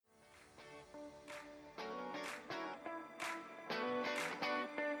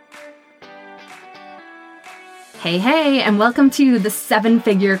Hey, and welcome to the Seven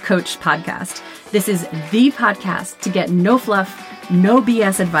Figure Coach podcast. This is the podcast to get no fluff, no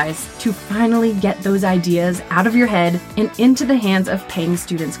BS advice to finally get those ideas out of your head and into the hands of paying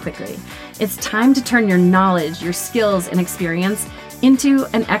students quickly. It's time to turn your knowledge, your skills, and experience into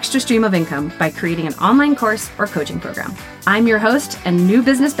an extra stream of income by creating an online course or coaching program. I'm your host and new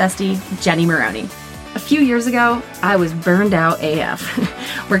business bestie, Jenny Maroney. A few years ago, I was burned out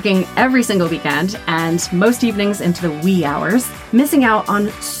AF, working every single weekend and most evenings into the wee hours, missing out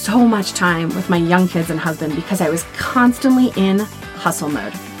on so much time with my young kids and husband because I was constantly in hustle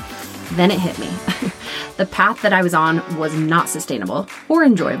mode. Then it hit me. The path that I was on was not sustainable or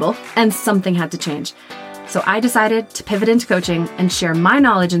enjoyable, and something had to change. So I decided to pivot into coaching and share my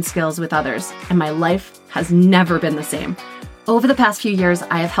knowledge and skills with others, and my life has never been the same. Over the past few years,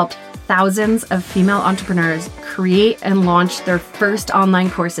 I have helped thousands of female entrepreneurs create and launch their first online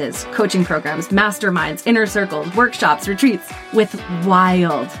courses, coaching programs, masterminds, inner circles, workshops, retreats with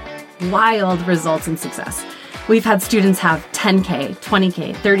wild results and success. We've had students have 10K,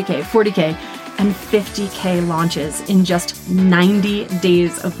 20K, 30K, 40K, and 50K launches in just 90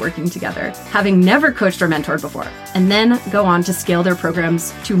 days of working together, having never coached or mentored before, and then go on to scale their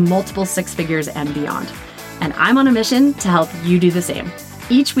programs to multiple six figures and beyond. And I'm on a mission to help you do the same.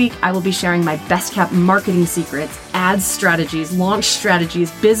 Each week, I will be sharing my best kept marketing secrets, ads strategies, launch strategies,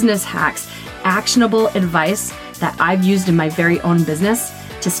 business hacks, actionable advice that I've used in my very own business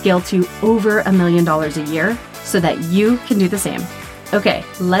to scale to over $1 million a year so that you can do the same. Okay,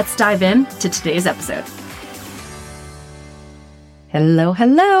 let's dive in to today's episode. Hello,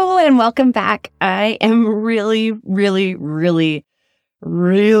 and welcome back. I am really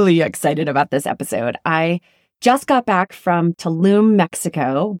excited about this episode. I just got back from Tulum,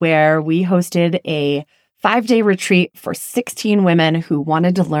 Mexico, where we hosted a 5-day retreat for 16 women who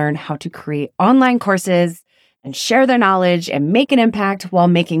wanted to learn how to create online courses and share their knowledge and make an impact while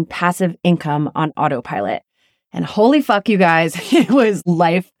making passive income on autopilot. And holy fuck, you guys, it was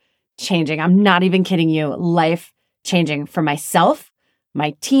life-changing. I'm not even kidding you. Life-changing for myself,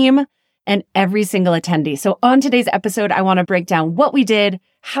 my team, and every single attendee. So on today's episode, I want to break down what we did,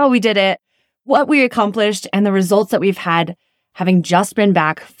 how we did it, what we accomplished, and the results that we've had having just been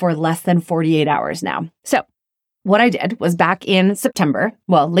back for less than 48 hours now. So what I did was back in September,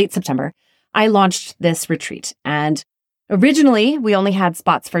 late September, I launched this retreat. And originally, we only had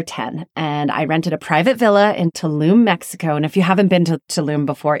spots for 10, and I rented a private villa in Tulum, Mexico. And if you haven't been to Tulum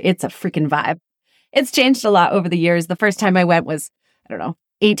before, it's a freaking vibe. It's changed a lot over the years. The first time I went was,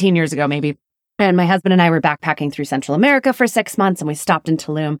 18 years ago maybe. And my husband and I were backpacking through Central America for 6 months, and we stopped in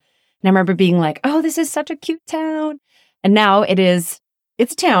Tulum. And I remember being like, oh, this is such a cute town. And now it's a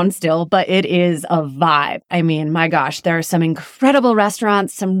town still, but it is a vibe. I mean, my gosh, there are some incredible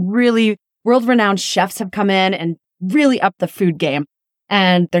restaurants, some really world-renowned chefs have come in and really upped the food game.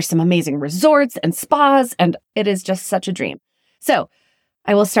 And there's some amazing resorts and spas, and it is just such a dream. So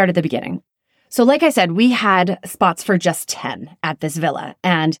I will start at the beginning. So like I said, we had spots for just 10 at this villa,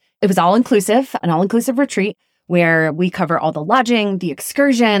 and it was an all-inclusive retreat where we cover all the lodging, the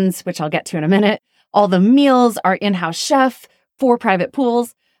excursions, which I'll get to in a minute, all the meals, our in-house chef, 4 private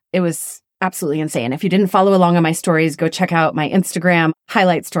pools. It was absolutely insane. If you didn't follow along on my stories, go check out my Instagram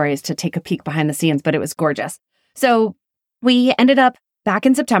highlight stories to take a peek behind the scenes, but it was gorgeous. So we ended up back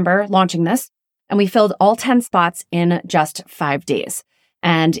in September launching this, and we filled all 10 spots in just 5 days.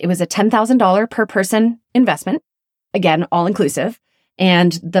 And it was a $10,000 per person investment, again, all inclusive.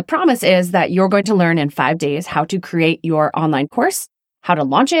 And the promise is that you're going to learn in 5 days how to create your online course, how to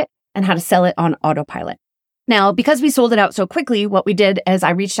launch it, and how to sell it on autopilot. Now, because we sold it out so quickly, what we did is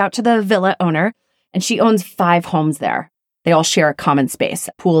I reached out to the villa owner, and she owns 5 homes there. They all share a common space,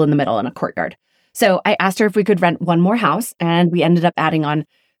 a pool in the middle and a courtyard. So I asked her if we could rent one more house, and we ended up adding on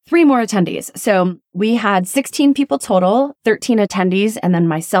 3 more attendees. So we had 16 people total, 13 attendees, and then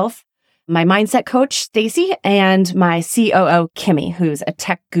myself, my mindset coach, Stacy, and my COO, Kimmy, who's a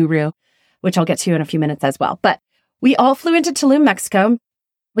tech guru, which I'll get to in a few minutes as well. But we all flew into Tulum, Mexico.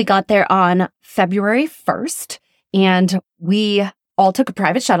 We got there on February 1st, and we all took a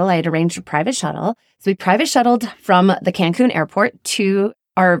private shuttle. I had arranged a private shuttle. So we private shuttled from the Cancun airport to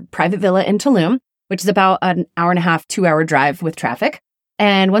our private villa in Tulum, which is about an hour and a half, 2-hour drive with traffic.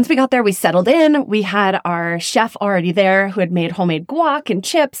 And once we got there, we settled in. We had our chef already there who had made homemade guac and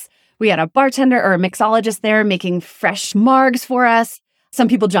chips. We had a bartender or a mixologist there making fresh margs for us. Some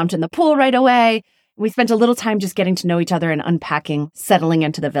people jumped in the pool right away. We spent a little time just getting to know each other and unpacking, settling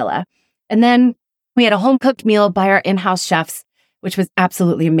into the villa. And then we had a home-cooked meal by our in-house chefs, which was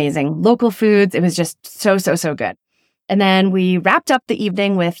absolutely amazing. Local foods. It was just so good. And then we wrapped up the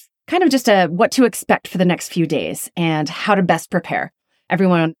evening with kind of just what to expect for the next few days and how to best prepare.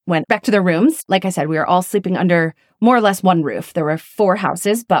 Everyone went back to their rooms. Like I said, we were all sleeping under more or less one roof. There were 4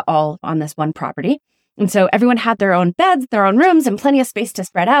 houses, but all on this one property. And so everyone had their own beds, their own rooms, and plenty of space to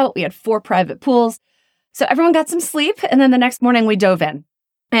spread out. We had 4 private pools. So everyone got some sleep. And then the next morning we dove in.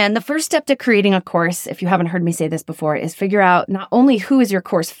 And the first step to creating a course, if you haven't heard me say this before, is figure out not only who is your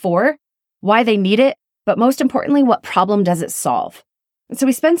course for, why they need it, but most importantly, what problem does it solve? And so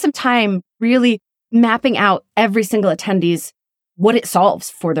we spend some time really mapping out every single attendee's what it solves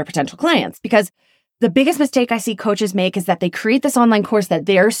for their potential clients. Because the biggest mistake I see coaches make is that they create this online course that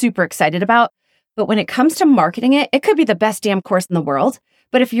they're super excited about. But when it comes to marketing it, it could be the best damn course in the world.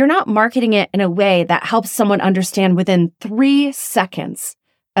 But if you're not marketing it in a way that helps someone understand within 3 seconds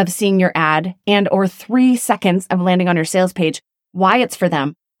of seeing your ad and or 3 seconds of landing on your sales page, why it's for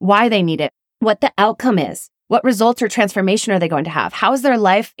them, why they need it, what the outcome is, what results or transformation are they going to have, how is their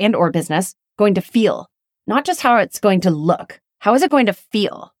life and or business going to feel, not just how it's going to look. How is it going to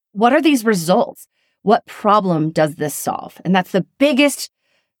feel? What are these results? What problem does this solve? And that's the biggest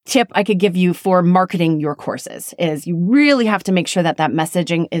tip I could give you for marketing your courses is you really have to make sure that that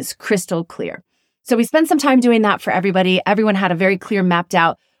messaging is crystal clear. So we spent some time doing that for everybody. Everyone had a very clear mapped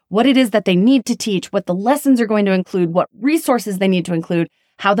out what it is that they need to teach, what the lessons are going to include, what resources they need to include,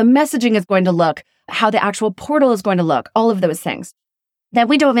 how the messaging is going to look, how the actual portal is going to look, all of those things. Then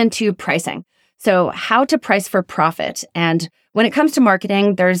we dove into pricing. So how to price for profit. And when it comes to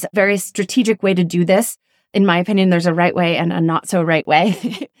marketing, there's a very strategic way to do this. In my opinion, there's a right way and a not so right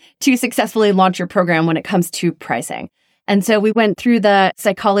way to successfully launch your program when it comes to pricing. And so we went through the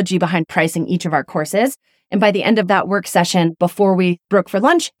psychology behind pricing each of our courses. And by the end of that work session, before we broke for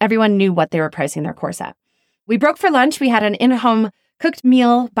lunch, everyone knew what they were pricing their course at. We broke for lunch. We had an in-home cooked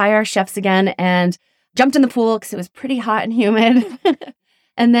meal by our chefs again and jumped in the pool because it was pretty hot and humid.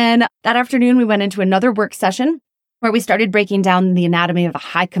 And then that afternoon, we went into another work session where we started breaking down the anatomy of a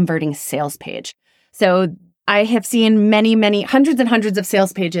high converting sales page. So I have seen many, hundreds and hundreds of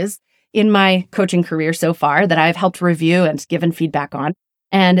sales pages in my coaching career so far that I've helped review and given feedback on.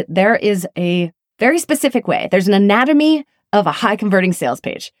 And there is a very specific way. There's an anatomy of a high converting sales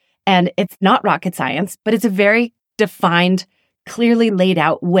page. And it's not rocket science, but it's a very defined, clearly laid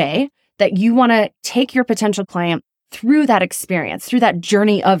out way that you want to take your potential client through that experience, through that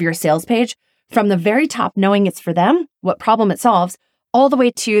journey of your sales page, from the very top, knowing it's for them, what problem it solves, all the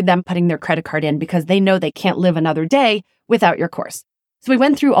way to them putting their credit card in because they know they can't live another day without your course. So we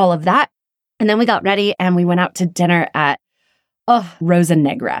went through all of that, and then we got ready and we went out to dinner at Rosa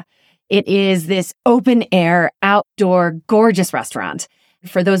Negra. It is this open air, outdoor, gorgeous restaurant.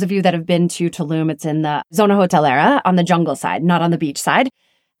 For those of you that have been to Tulum, it's in the Zona Hotelera on the jungle side, not on the beach side.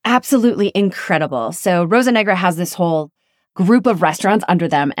 Absolutely incredible. So Rosa Negra has this whole group of restaurants under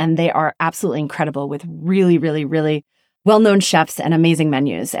them, and they are absolutely incredible with really, really, really well-known chefs and amazing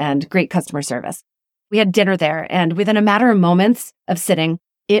menus and great customer service. We had dinner there, and within a matter of moments of sitting,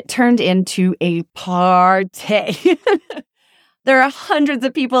 it turned into a party. There are hundreds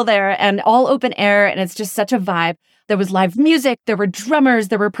of people there and all open air, and it's just such a vibe. There was live music, there were drummers,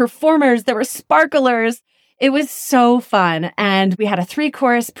 there were performers, there were sparklers. It was so fun. And we had a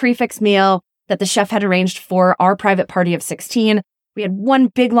 3-course prefix meal that the chef had arranged for our private party of 16. We had one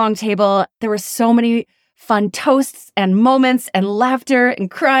big long table. There were so many fun toasts and moments and laughter and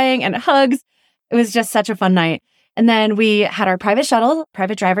crying and hugs. It was just such a fun night. And then we had our private shuttle,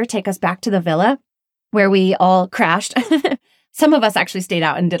 private driver, take us back to the villa where we all crashed. Some of us actually stayed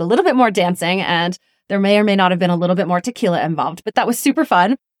out and did a little bit more dancing, and there may or may not have been a little bit more tequila involved, but that was super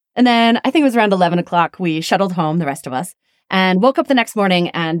fun. And then I think it was around 11 o'clock, we shuttled home, the rest of us, and woke up the next morning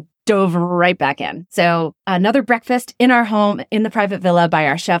and dove right back in. So another breakfast in our home in the private villa by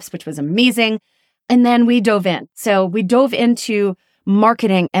our chefs, which was amazing. And then we dove in. So we dove into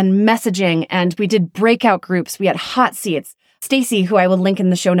marketing and messaging, and we did breakout groups. We had hot seats. Stacy, who I will link in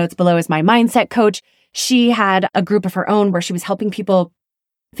the show notes below, is my mindset coach. She had a group of her own where she was helping people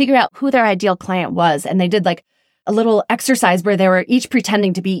figure out who their ideal client was. And they did like a little exercise where they were each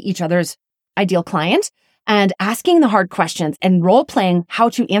pretending to be each other's ideal client and asking the hard questions and role playing how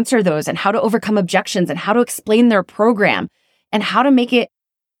to answer those and how to overcome objections and how to explain their program and how to make it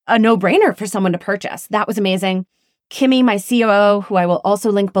a no-brainer for someone to purchase. That was amazing. Kimmy, my COO, who I will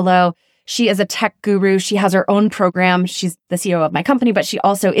also link below, she is a tech guru. She has her own program. She's the CEO of my company, but she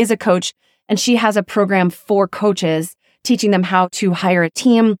also is a coach. And she has a program for coaches, teaching them how to hire a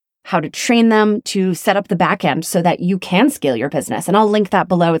team, how to train them to set up the back end so that you can scale your business. And I'll link that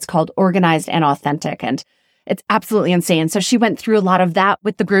below. It's called Organized and Authentic. And it's absolutely insane. So she went through a lot of that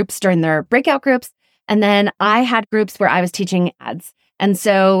with the groups during their breakout groups. And then I had groups where I was teaching ads. And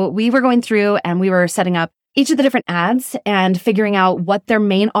so we were going through and we were setting up each of the different ads and figuring out what their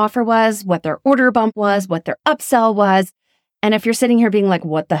main offer was, what their order bump was, what their upsell was. And if you're sitting here being like,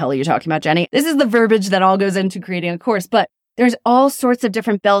 what the hell are you talking about, Jenny? This is the verbiage that all goes into creating a course, but there's all sorts of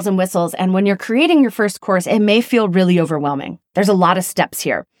different bells and whistles. And when you're creating your first course, it may feel really overwhelming. There's a lot of steps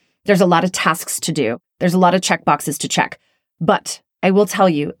here. There's a lot of tasks to do. There's a lot of checkboxes to check. But I will tell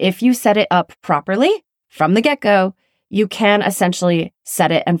you, if you set it up properly from the get-go, you can essentially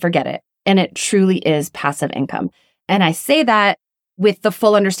set it and forget it. And it truly is passive income. And I say that with the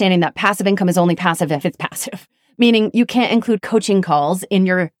full understanding that passive income is only passive if it's passive, meaning you can't include coaching calls in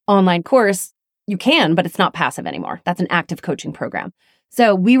your online course. You can, but it's not passive anymore. That's an active coaching program.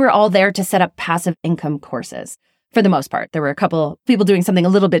 So we were all there to set up passive income courses for the most part. There were a couple people doing something a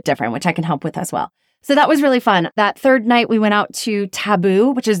little bit different, which I can help with as well. So that was really fun. That third night, we went out to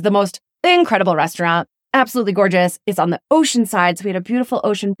Taboo, which is the most incredible restaurant. Absolutely gorgeous. It's on the ocean side. So we had a beautiful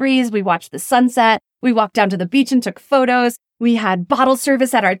ocean breeze. We watched the sunset. We walked down to the beach and took photos. We had bottle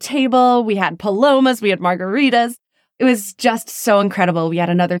service at our table. We had palomas. We had margaritas. It was just so incredible. We had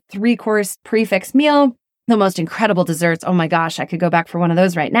another 3-course prefix meal, the most incredible desserts. Oh my gosh, I could go back for one of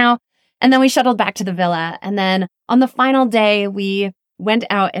those right now. And then we shuttled back to the villa. And then on the final day, we went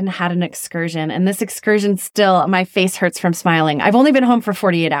out and had an excursion. And this excursion still, my face hurts from smiling. I've only been home for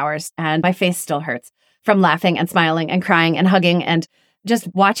 48 hours and my face still hurts from laughing and smiling and crying and hugging and just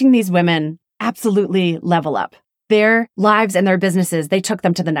watching these women absolutely level up. Their lives and their businesses, they took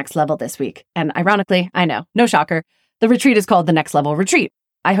them to the next level this week. And ironically, I know, no shocker, the retreat is called the Next Level Retreat.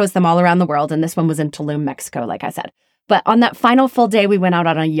 I host them all around the world, and this one was in Tulum, Mexico, like I said. But on that final full day, we went out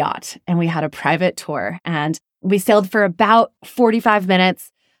on a yacht and we had a private tour and we sailed for about 45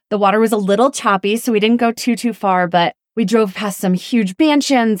 minutes. The water was a little choppy, so we didn't go too far, but we drove past some huge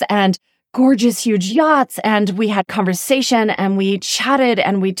mansions and gorgeous, huge yachts. And we had conversation and we chatted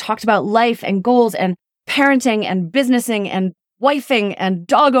and we talked about life and goals and parenting and businessing and wifing and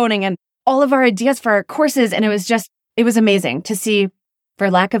dog owning and all of our ideas for our courses. And it was amazing to see,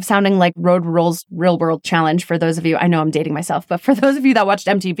 for lack of sounding like Road Rules Real World Challenge, for those of you, I know I'm dating myself, but for those of you that watched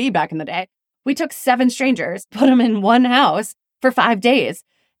MTV back in the day, we took 7 strangers, put them in one house for 5 days.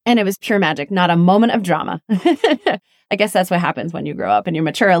 And it was pure magic, not a moment of drama. I guess that's what happens when you grow up and you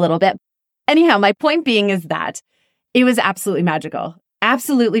mature a little bit. Anyhow, my point being is that it was absolutely magical,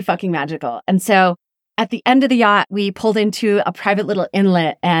 absolutely fucking magical. And so at the end of the yacht, we pulled into a private little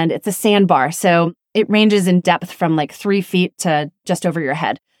inlet and it's a sandbar. So it ranges in depth from like 3 feet to just over your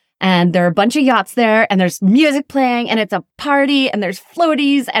head. And there are a bunch of yachts there and there's music playing and it's a party and there's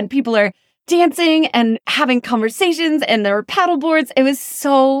floaties and people are dancing and having conversations and there were paddle boards. It was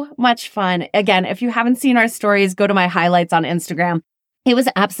so much fun. Again, if you haven't seen our stories, go to my highlights on Instagram. It was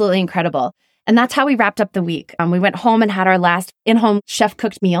absolutely incredible. And that's how we wrapped up the week. We went home and had our last in-home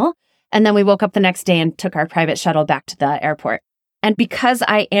chef-cooked meal. And then we woke up the next day and took our private shuttle back to the airport. And because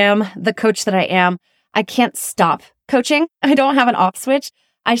I am the coach that I am, I can't stop coaching. I don't have an off switch.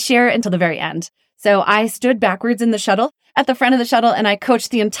 I share until the very end. So I stood backwards in the shuttle at the front of the shuttle and I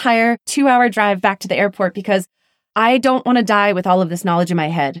coached the entire 2-hour drive back to the airport because I don't want to die with all of this knowledge in my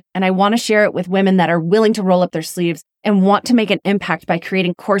head. And I want to share it with women that are willing to roll up their sleeves and want to make an impact by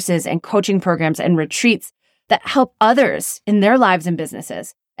creating courses and coaching programs and retreats that help others in their lives and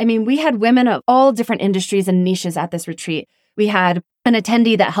businesses. I mean, we had women of all different industries and niches at this retreat. We had an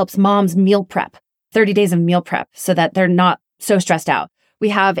attendee that helps moms meal prep, 30 days of meal prep so that they're not so stressed out. We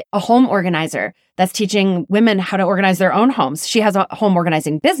have a home organizer that's teaching women how to organize their own homes. She has a home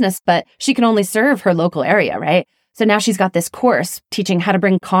organizing business, but she can only serve her local area, right? So now she's got this course teaching how to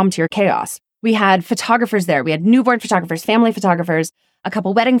bring calm to your chaos. We had photographers there. We had newborn photographers, family photographers, a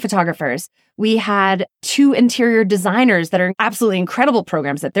couple wedding photographers. We had 2 interior designers that are absolutely incredible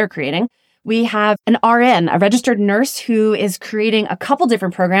programs that they're creating. We have an RN, a registered nurse who is creating a couple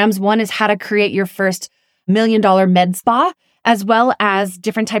different programs. One is how to create your first $1 million med spa, as well as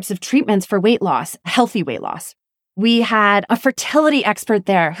different types of treatments for weight loss, healthy weight loss. We had a fertility expert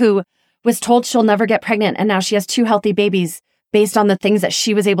there who was told she'll never get pregnant. And now she has 2 healthy babies based on the things that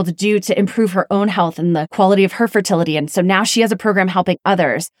she was able to do to improve her own health and the quality of her fertility. And so now she has a program helping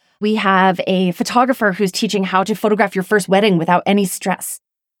others. We have a photographer who's teaching how to photograph your first wedding without any stress.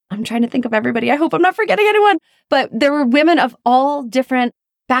 I'm trying to think of everybody. I hope I'm not forgetting anyone. But there were women of all different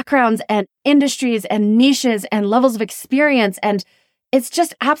backgrounds and industries and niches and levels of experience. And it's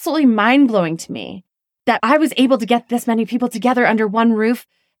just absolutely mind-blowing to me that I was able to get this many people together under one roof.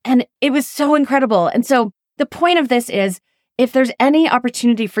 And it was so incredible. And so the point of this is, if there's any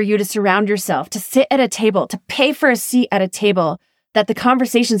opportunity for you to surround yourself, to sit at a table, to pay for a seat at a table, that the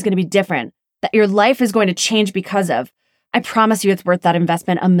conversation is going to be different, that your life is going to change because of, I promise you it's worth that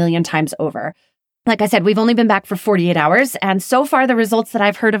investment a million times over. Like I said, we've only been back for 48 hours. And so far, the results that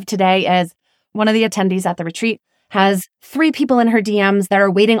I've heard of today is one of the attendees at the retreat has 3 people in her DMs that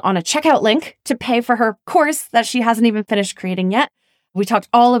are waiting on a checkout link to pay for her course that she hasn't even finished creating yet. We talked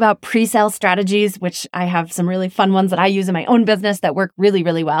all about pre-sale strategies, which I have some really fun ones that I use in my own business that work really,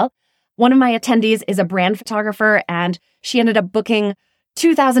 really well. One of my attendees is a brand photographer, and she ended up booking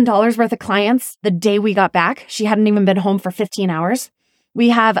 $2,000 worth of clients the day we got back. She hadn't even been home for 15 hours. We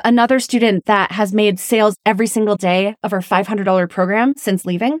have another student that has made sales every single day of her $500 program since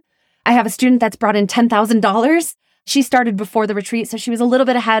leaving. I have a student that's brought in $10,000. She started before the retreat, so she was a little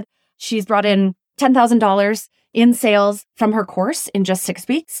bit ahead. She's brought in $10,000 in sales from her course in just 6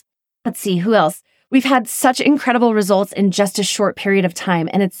 weeks. Let's see, who else? We've had such incredible results in just a short period of time,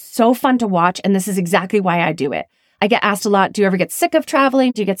 and it's so fun to watch, and this is exactly why I do it. I get asked a lot, do you ever get sick of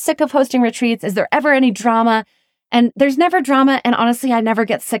traveling? Do you get sick of hosting retreats? Is there ever any drama? And there's never drama, and honestly, I never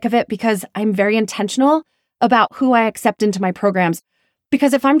get sick of it because I'm very intentional about who I accept into my programs.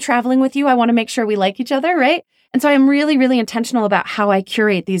 Because if I'm traveling with you, I want to make sure we like each other, right? And so I'm really, really intentional about how I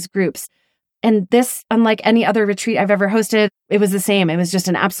curate these groups. And this, unlike any other retreat I've ever hosted, it was the same. It was just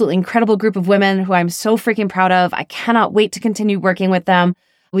an absolutely incredible group of women who I'm so freaking proud of. I cannot wait to continue working with them.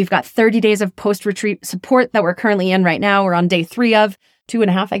 We've got 30 days of post-retreat support that we're currently in right now. We're on day 3 of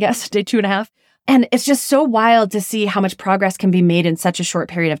 2.5, I guess, day 2.5. And it's just so wild to see how much progress can be made in such a short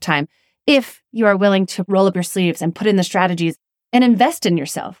period of time if you are willing to roll up your sleeves and put in the strategies and invest in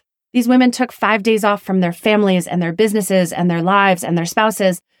yourself. These women took 5 days off from their families and their businesses and their lives and their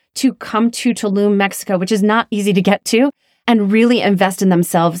spouses to come to Tulum, Mexico, which is not easy to get to, and really invest in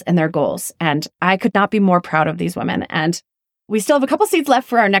themselves and their goals. And I could not be more proud of these women. And we still have a couple seats left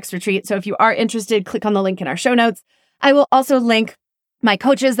for our next retreat. So if you are interested, click on the link in our show notes. I will also link my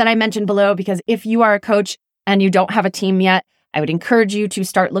coaches that I mentioned below, because if you are a coach and you don't have a team yet, I would encourage you to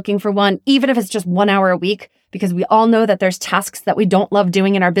start looking for one, even if it's just 1 hour a week, because we all know that there's tasks that we don't love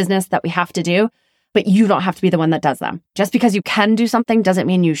doing in our business that we have to do, but you don't have to be the one that does them. Just because you can do something doesn't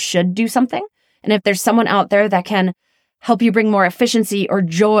mean you should do something. And if there's someone out there that can help you bring more efficiency or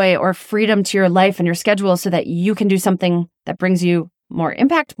joy or freedom to your life and your schedule so that you can do something that brings you more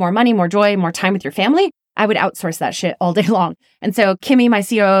impact, more money, more joy, more time with your family, I would outsource that shit all day long. And so Kimmy, my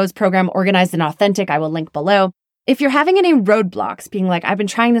COO's program, Organized and Authentic, I will link below. If you're having any roadblocks, being like, I've been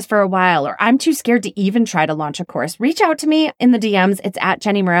trying this for a while, or I'm too scared to even try to launch a course, reach out to me in the DMs. It's at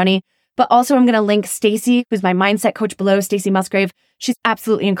Jenny Maroney. But also I'm going to link Stacy, who's my mindset coach below, Stacy Musgrave. She's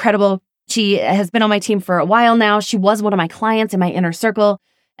absolutely incredible. She has been on my team for a while now. She was one of my clients in my inner circle.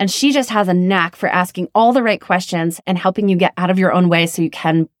 And she just has a knack for asking all the right questions and helping you get out of your own way so you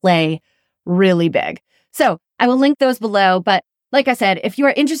can play really big. So I will link those below. But like I said, if you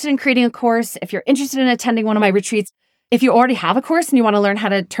are interested in creating a course, if you're interested in attending one of my retreats, if you already have a course and you want to learn how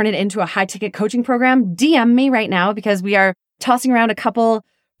to turn it into a high-ticket coaching program, DM me right now, because we are tossing around a couple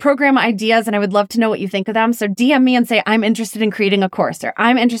program ideas and I would love to know what you think of them. So DM me and say, I'm interested in creating a course, or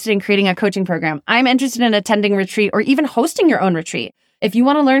I'm interested in creating a coaching program. I'm interested in attending a retreat or even hosting your own retreat. If you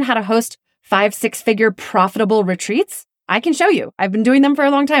want to learn how to host 5-6-figure profitable retreats, I can show you. I've been doing them for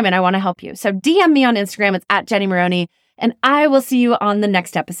a long time and I want to help you. So DM me on Instagram. It's at Jenny Maroney, and I will see you on the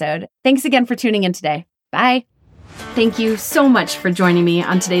next episode. Thanks again for tuning in today. Bye. Thank you so much for joining me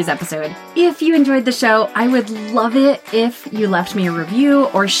on today's episode. If you enjoyed the show, I would love it if you left me a review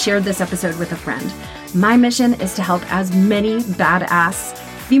or shared this episode with a friend. My mission is to help as many badass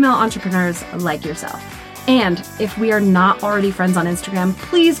female entrepreneurs like yourself. And if we are not already friends on Instagram,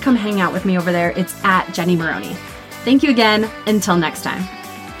 please come hang out with me over there. It's at Jenny Maroney. Thank you again. Until next time.